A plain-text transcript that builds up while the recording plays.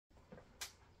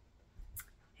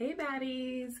Hey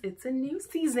baddies, it's a new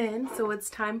season, so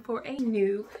it's time for a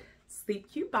new Sleep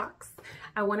Cute box.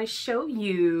 I want to show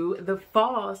you the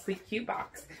fall Sleep Cute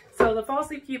box. So the fall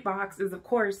Sleep Cute box is of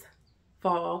course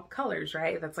fall colors,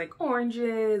 right? That's like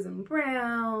oranges and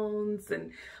browns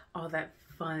and all that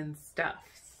fun stuff.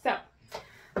 So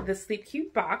the Sleep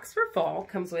Cute box for fall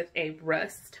comes with a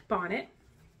rust bonnet.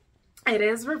 It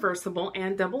is reversible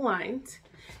and double lined,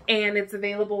 and it's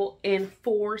available in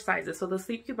 4 sizes. So the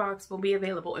Sleep Cute box will be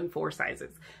available in 4 sizes.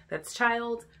 That's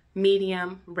child,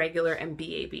 medium, regular, and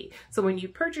BAB. So when you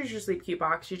purchase your Sleep Cute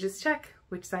box, you just check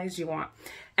which size you want.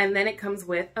 And then it comes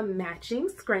with a matching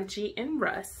scrunchie in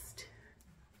rust.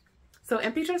 So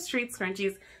NPTressTreats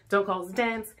scrunchies don't cause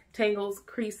dents, tangles,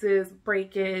 creases,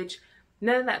 breakage,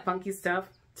 none of that funky stuff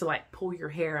to like pull your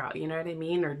hair out, you know what I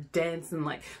mean? Or dents and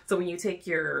like, so when you take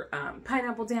your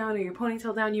pineapple down or your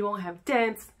ponytail down, you won't have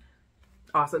dents.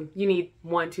 Awesome. You need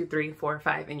 1, 2, 3, 4,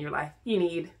 5 in your life. You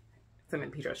need some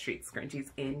NPTressTreats scrunchies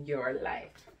in your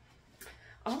life.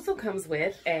 Also comes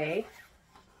with a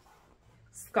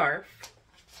scarf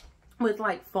with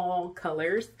like fall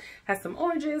colors. Has some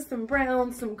oranges, some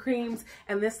browns, some creams,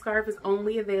 and this scarf is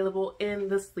only available in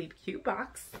the Sleep Cute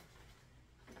box.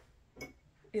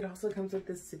 It also comes with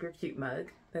this super cute mug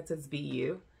that says be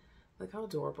you. Look how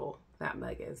adorable that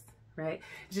mug is, right?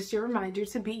 It's just your reminder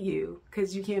to be you,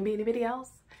 because you can't be anybody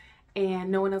else and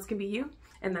no one else can be you,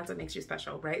 and that's what makes you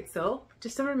special, right? So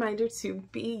just a reminder to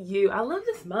be you. I love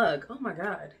this mug. Oh my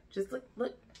God. Just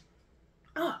look.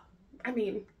 Oh, I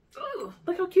mean, ooh,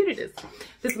 look how cute it is.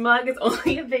 This mug is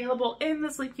only available in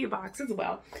the Sleep Cute box as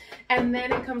well. And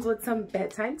then it comes with some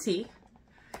bedtime tea.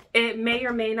 It may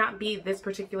or may not be this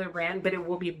particular brand, but it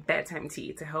will be bedtime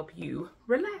tea to help you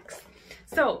relax.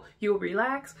 So you will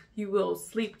relax, you will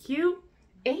sleep cute,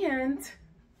 and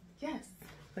yes,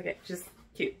 look at just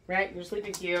cute, right? You're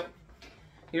sleeping cute.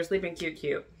 You're sleeping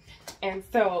cute. And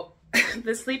so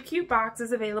the Sleep Cute box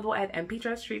is available at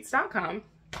NPTressTreats.com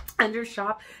under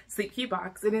shop Sleep Cute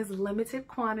box. It is limited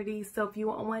quantity, so if you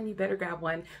want one, you better grab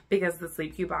one, because the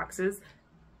Sleep Cute boxes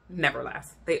never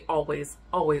last. They always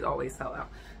sell out.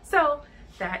 So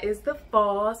that is the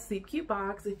fall Sleep Cute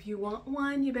box. If you want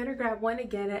one, you better grab one,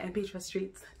 again at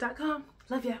NPTressTreats.com.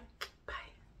 Love ya.